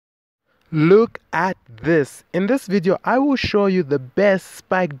Look at this. In this video, I will show you the best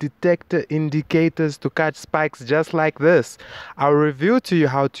spike detector indicators to catch spikes just like this. I'll reveal to you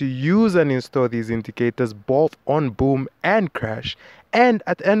how to use and install these indicators both on Boom and Crash. And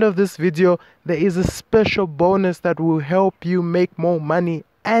at the end of this video, there is a special bonus that will help you make more money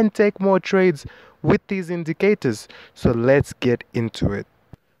and take more trades with these indicators. So let's get into it.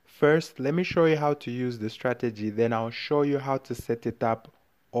 First, let me show you how to use the strategy, then I'll show you how to set it up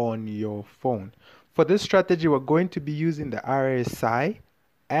on your phone. For this strategy, we're going to be using the RSI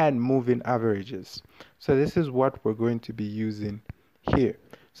and moving averages. So this is what we're going to be using here.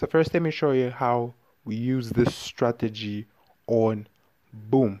 So first, let me show you how we use this strategy on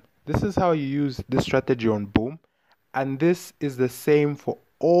Boom. This is how you use this strategy on Boom, and this is the same for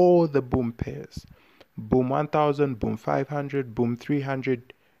all the Boom pairs. Boom 1000, Boom 500, Boom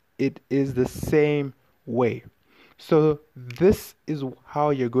 300. It is the same way. So this is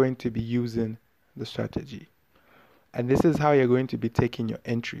how you're going to be using the strategy. And this is how you're going to be taking your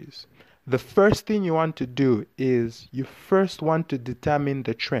entries. The first thing you want to do is you first want to determine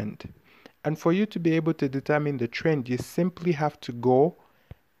the trend. And for you to be able to determine the trend, you simply have to go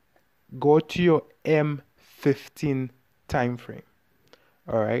to your M15 time frame.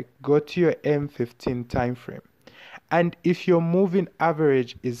 All right, go to your M15 time frame. And if your moving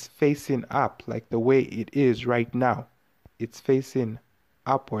average is facing up like the way it is right now, it's facing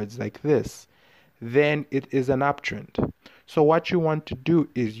upwards like this, then it is an uptrend. So what you want to do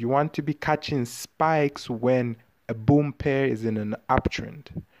is you want to be catching spikes when a boom pair is in an uptrend,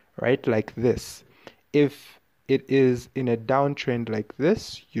 right? Like this. If it is in a downtrend like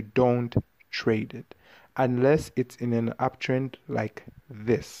this, you don't trade it unless it's in an uptrend like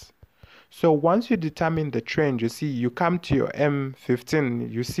this. So once you determine the trend, you see, you come to your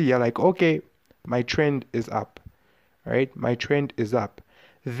M15, you see, you're like, okay, my trend is up, right? My trend is up.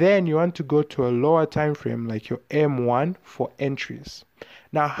 Then you want to go to a lower time frame like your M1 for entries.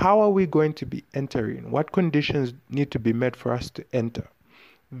 Now, how are we going to be entering? What conditions need to be met for us to enter?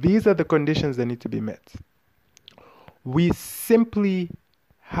 These are the conditions that need to be met. We simply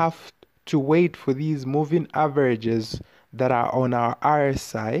have to wait for these moving averages that are on our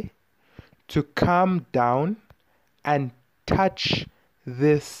RSI to come down and touch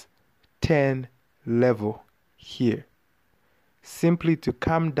this 10 level here. Simply to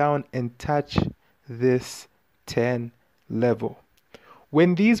come down and touch this 10 level.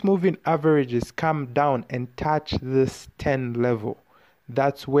 When these moving averages come down and touch this 10 level,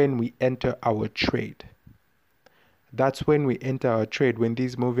 that's when we enter our trade. That's when we enter our trade, when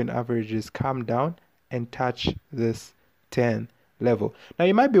these moving averages come down and touch this 10 level. Now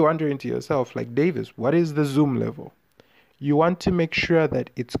you might be wondering to yourself, like, Davis, what is the zoom level? You want to make sure that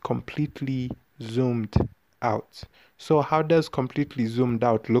it's completely zoomed out. So how does completely zoomed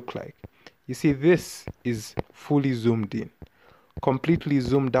out look like? You see, this is fully zoomed in. Completely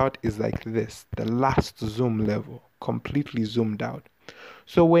zoomed out is like this, the last zoom level, completely zoomed out.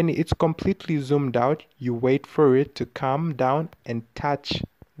 So when it's completely zoomed out, you wait for it to come down and touch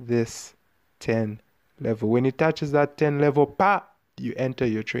this 10 level. When it touches that 10 level, you enter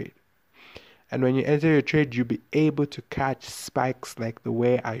your trade. And when you enter your trade, you'll be able to catch spikes like the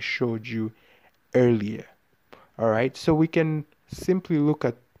way I showed you earlier. All right, so we can simply look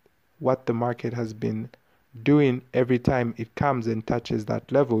at what the market has been doing every time it comes and touches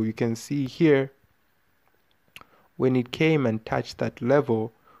that level. You can see here, when it came and touched that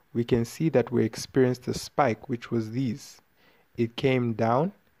level, we can see that we experienced a spike, which was these. It came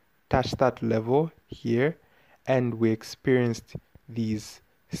down, touched that level here, and we experienced these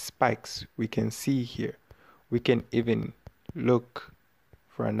spikes we can see here. We can even look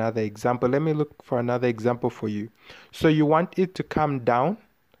for another example. Let me look for another example for you. So you want it to come down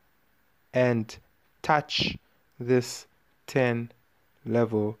and touch this 10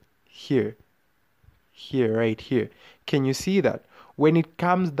 level here. Right here. Can you see that? When it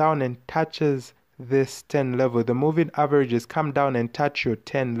comes down and touches this 10 level, the moving averages come down and touch your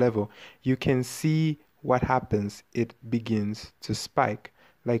 10 level, you can see what happens. It begins to spike.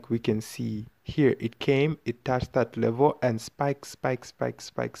 Like we can see here, it came, it touched that level and spike,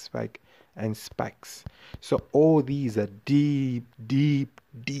 and spikes. So all these are deep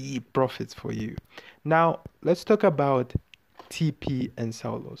profits for you. Now, let's talk about TP and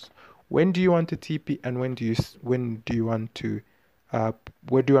sell loss. When do you want to TP and when do you want to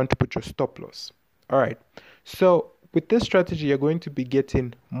where do you want to put your stop loss? All right. So with this strategy, you're going to be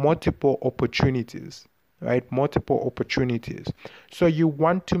getting multiple opportunities, right? Multiple opportunities. So you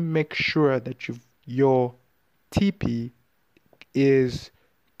want to make sure that your TP is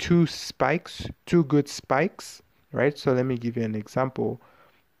two good spikes, right? So let me give you an example.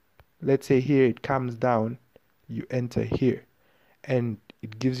 let's say here it comes down, you enter here, and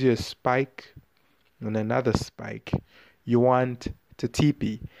it gives you a spike and another spike. You want to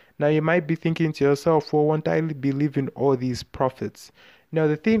TP. Now you might be thinking to yourself, well, won't I be leaving all these profits? Now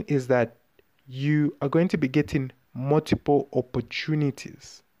the thing is that you are going to be getting multiple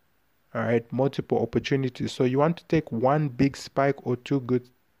opportunities. All right, multiple opportunities. So you want to take one big spike or two good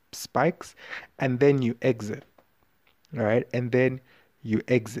spikes, and then you exit. All right, and then you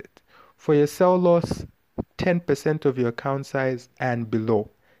exit. For your sell loss, 10% of your account size and below.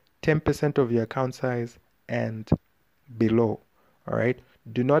 10% of your account size and below. All right,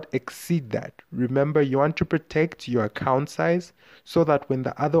 do not exceed that. Remember, you want to protect your account size so that when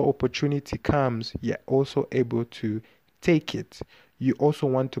the other opportunity comes, you're also able to take it. You also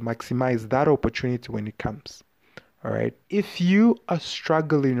want to maximize that opportunity when it comes. All right, if you are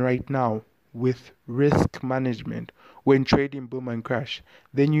struggling right now with risk management when trading Boom and Crash,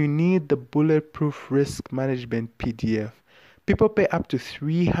 then you need the Bulletproof Risk Management PDF. People pay up to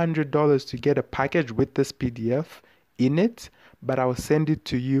 $300 to get a package with this PDF in it, but I'll send it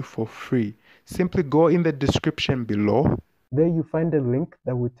to you for free. Simply go in the description below. There you find a link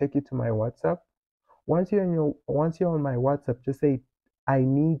that will take you to my WhatsApp. Once you're on my WhatsApp, just say, I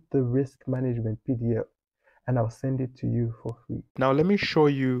need the risk management PDF, and I'll send it to you for free. Now let me show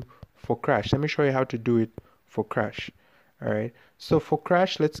you for Crash. Let me show you how to do it for Crash. All right. So for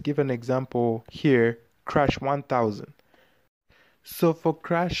Crash, let's give an example here. Crash 1000. So for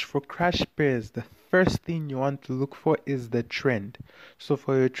crash pairs, the first thing you want to look for is the trend. So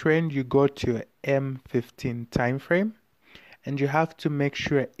for your trend, you go to M15 time frame, and you have to make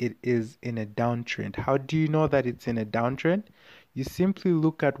sure it is in a downtrend. How do you know that it's in a downtrend? You simply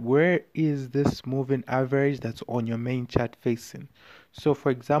look at where is this moving average that's on your main chart facing. So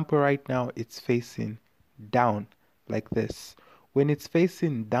for example, right now it's facing down like this. When it's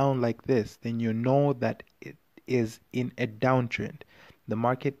facing down like this, then you know that it is in a downtrend. The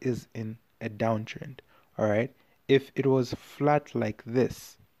market is in a downtrend. All right. If it was flat like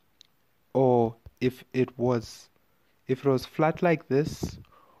this, or if it was flat like this,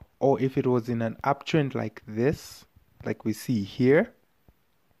 or if it was in an uptrend like this, like we see here,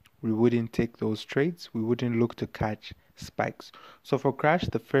 we wouldn't take those trades. We wouldn't look to catch spikes. So for Crash,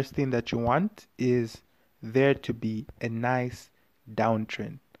 the first thing that you want is there to be a nice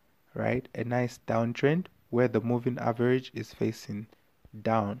downtrend, right? A nice downtrend where the moving average is facing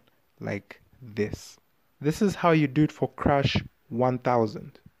down like this. This is how you do it for Crash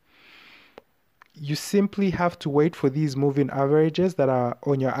 1000. You simply have to wait for these moving averages that are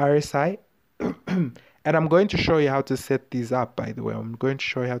on your RSI. And I'm going to show you how to set these up, by the way. I'm going to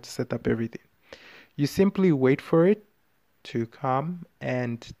show you how to set up everything. You simply wait for it to come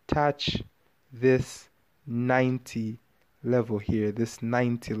and touch this 90 level here, this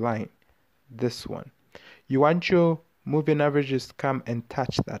 90 line, this one. You want your moving averages to come and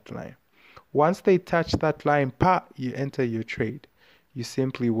touch that line. Once they touch that line, you enter your trade. You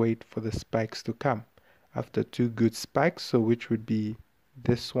simply wait for the spikes to come. After two good spikes, so which would be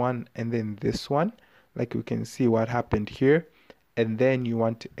this one and then this one, like we can see what happened here, and then you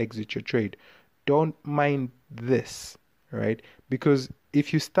want to exit your trade. Don't mind this, right? Because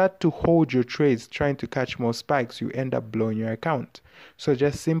if you start to hold your trades trying to catch more spikes, you end up blowing your account. So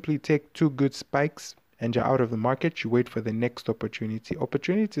just simply take two good spikes and you're out of the market. You wait for the next opportunity.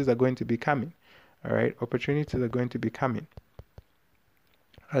 Opportunities are going to be coming. All right, opportunities are going to be coming.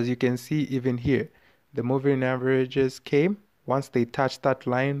 As you can see, even here, the moving averages came. Once they touched that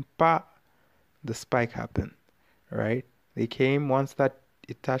line, the spike happened. All right, they came. Once that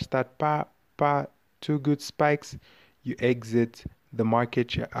it touched that two good spikes, you exit the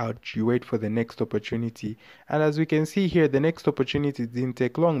market, you're out, you wait for the next opportunity. And as we can see here, the next opportunity didn't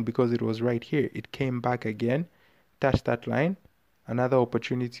take long because it was right here. It came back again, touched that line, another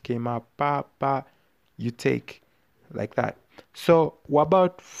opportunity came up, you take like that. So what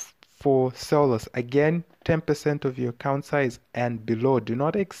about for sellers? Again, 10% of your account size and below. Do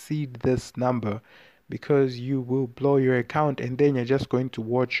not exceed this number because you will blow your account, and then you're just going to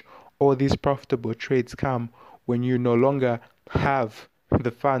watch all these profitable trades come when you no longer have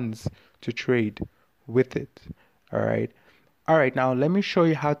the funds to trade with it. All right, now let me show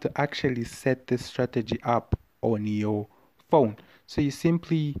you how to actually set this strategy up on your phone. So you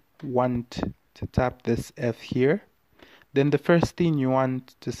simply want to tap this F here. Then the first thing you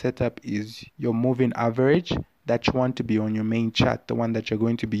want to set up is your moving average that you want to be on your main chart, the one that you're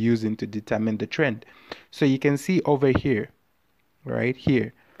going to be using to determine the trend. So you can see over here, right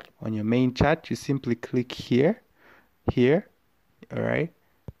here on your main chart, you simply click here, all right?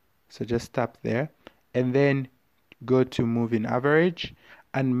 So just tap there and then go to moving average.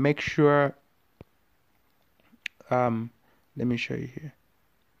 and make sure, let me show you here.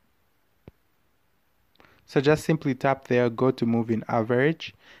 So just simply tap there, go to moving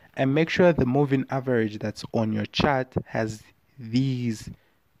average, and make sure the moving average that's on your chart has these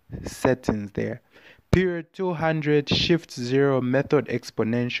settings there. Period 200, shift 0, method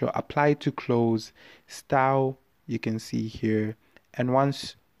exponential, apply to close, style, you can see here. And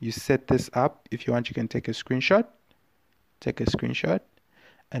once you set this up, if you want, you can take a screenshot.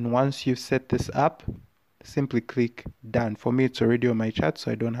 And once you've set this up, simply click done. For me, it's already on my chart,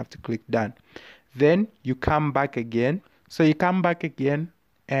 so I don't have to click done. Then you come back again. So you come back again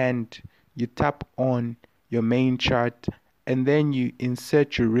and you tap on your main chart, and then you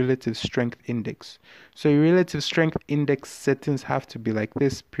insert your relative strength index. So your relative strength index settings have to be like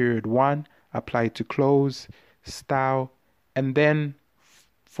this: period 1, apply to close, style, and then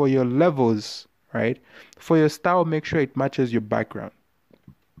for your levels, right? For your style, make sure it matches your background.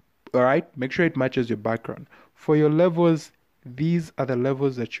 All right, make sure it matches your background. For your levels, these are the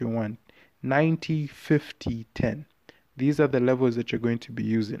levels that you want: 90, 50, 10. These are the levels that you're going to be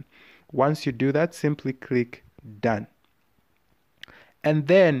using. Once you do that, simply click done. And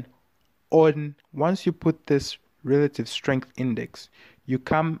then once you put this relative strength index, you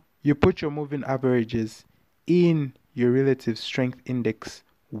put your moving averages in your relative strength index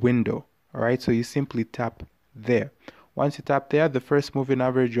window. All right, so you simply tap there. Once you tap there, the first moving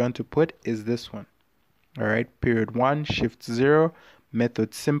average you want to put is this one. All right, period 1, shift 0,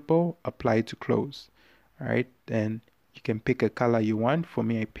 method simple, apply to close. All right, then you can pick a color you want. For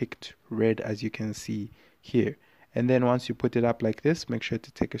me, I picked red, as you can see here. And then once you put it up like this, make sure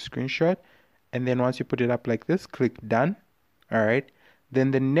to take a screenshot. And then once you put it up like this, click done. All right,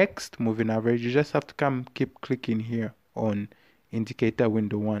 then the next moving average, you just have to keep clicking here on indicator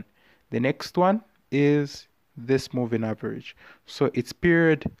window 1. The next one is this moving average. So it's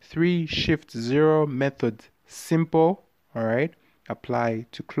period 3, shift 0, method simple. All right, apply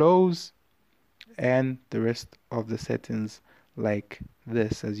to close, and the rest of the settings like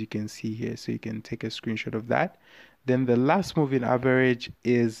this, as you can see here. So you can take a screenshot of that. Then the last moving average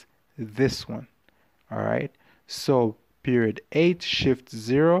is this one. All right, so period 8, shift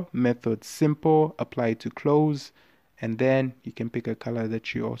 0, method simple, apply to close, and then you can pick a color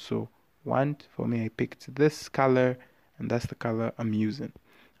that you also want. For me, I picked this color, and that's the color I'm using.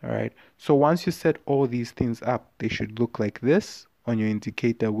 All right, so once you set all these things up, they should look like this on your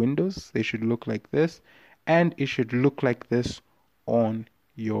indicator windows. They should look like this, and it should look like this on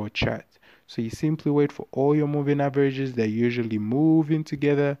your chart. So you simply wait for all your moving averages. They're usually moving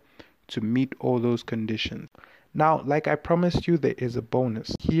together to meet all those conditions. Now, like I promised you, there is a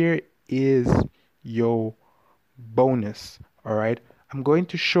bonus. Here is your bonus. All right, I'm going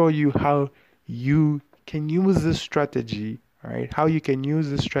to show you how you can use this strategy. All right, how you can use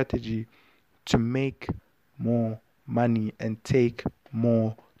this strategy to make more money and take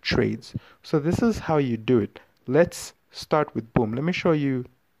more trades. So this is how you do it. Let's start with Boom. Let me show you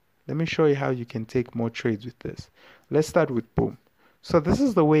how you can take more trades with this. Let's start with Boom. So this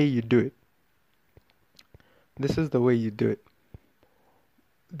is the way you do it. This is the way you do it.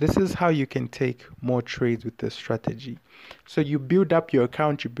 This is how you can take more trades with this strategy. So you build up your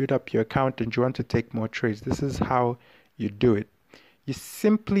account, and you want to take more trades. This is how you do it. You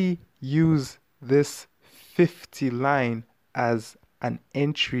simply use this 50 line as an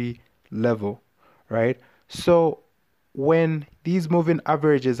entry level, right? So when these moving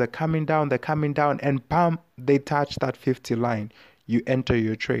averages are coming down, and bam, they touch that 50 line, you enter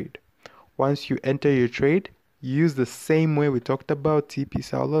your trade. Once you enter your trade, use the same way we talked about TP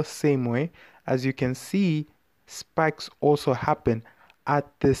Saulo, same way. As you can see, spikes also happen at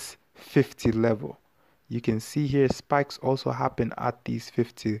this 50 level. You can see here spikes also happen at these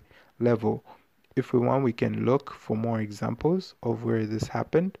 50 level. If we want, we can look for more examples of where this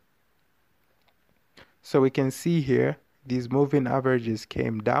happened. So we can see here these moving averages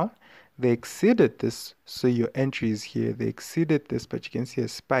came down. They exceeded this, so your entry is here. They exceeded this, but you can see a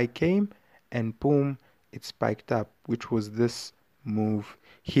spike came and boom, it spiked up, which was this move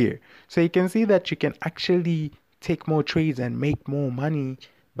here. So you can see that you can actually take more trades and make more money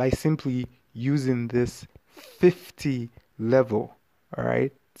by simply using this 50 level. All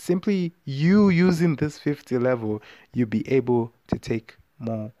right, simply you using this 50 level, you'll be able to take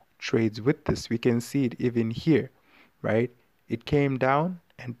more trades with this. We can see it even here, right? It came down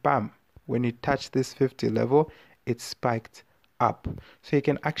and bam, when it touched this 50 level, it spiked up. So you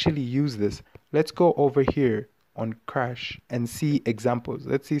can actually use this. Let's go over here on Crash and see examples.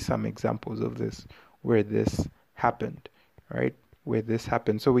 Let's see some examples of this where this happened, right? Where this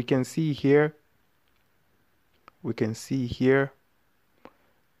happened. So we can see here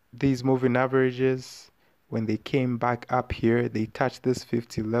these moving averages, when they came back up here, they touched this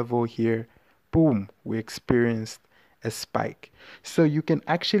 50 level here, boom, we experienced a spike. So you can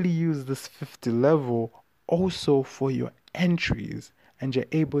actually use this 50 level also for your entries, and you're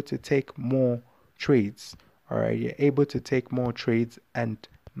able to take more trades. All right, you're able to take more trades and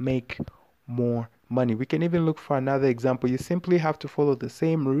make more money. We can even look for another example. You simply have to follow the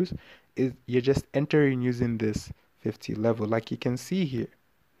same rules. You're just entering using this 50 level, like you can see here.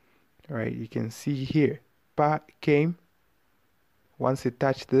 All right, you can see here, back came, once it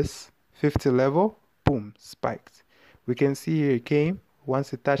touched this 50 level, boom, spiked. We can see here it came,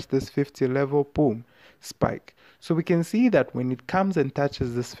 once it touched this 50 level, boom, spike. So we can see that when it comes and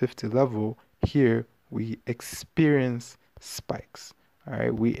touches this 50 level, here we experience spikes. All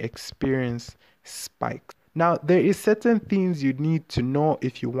right, we experience spikes. Now, there is certain things you need to know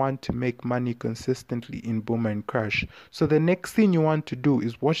if you want to make money consistently in Boom and Crash. So the next thing you want to do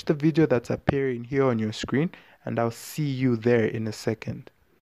is watch the video that's appearing here on your screen, and I'll see you there in a second.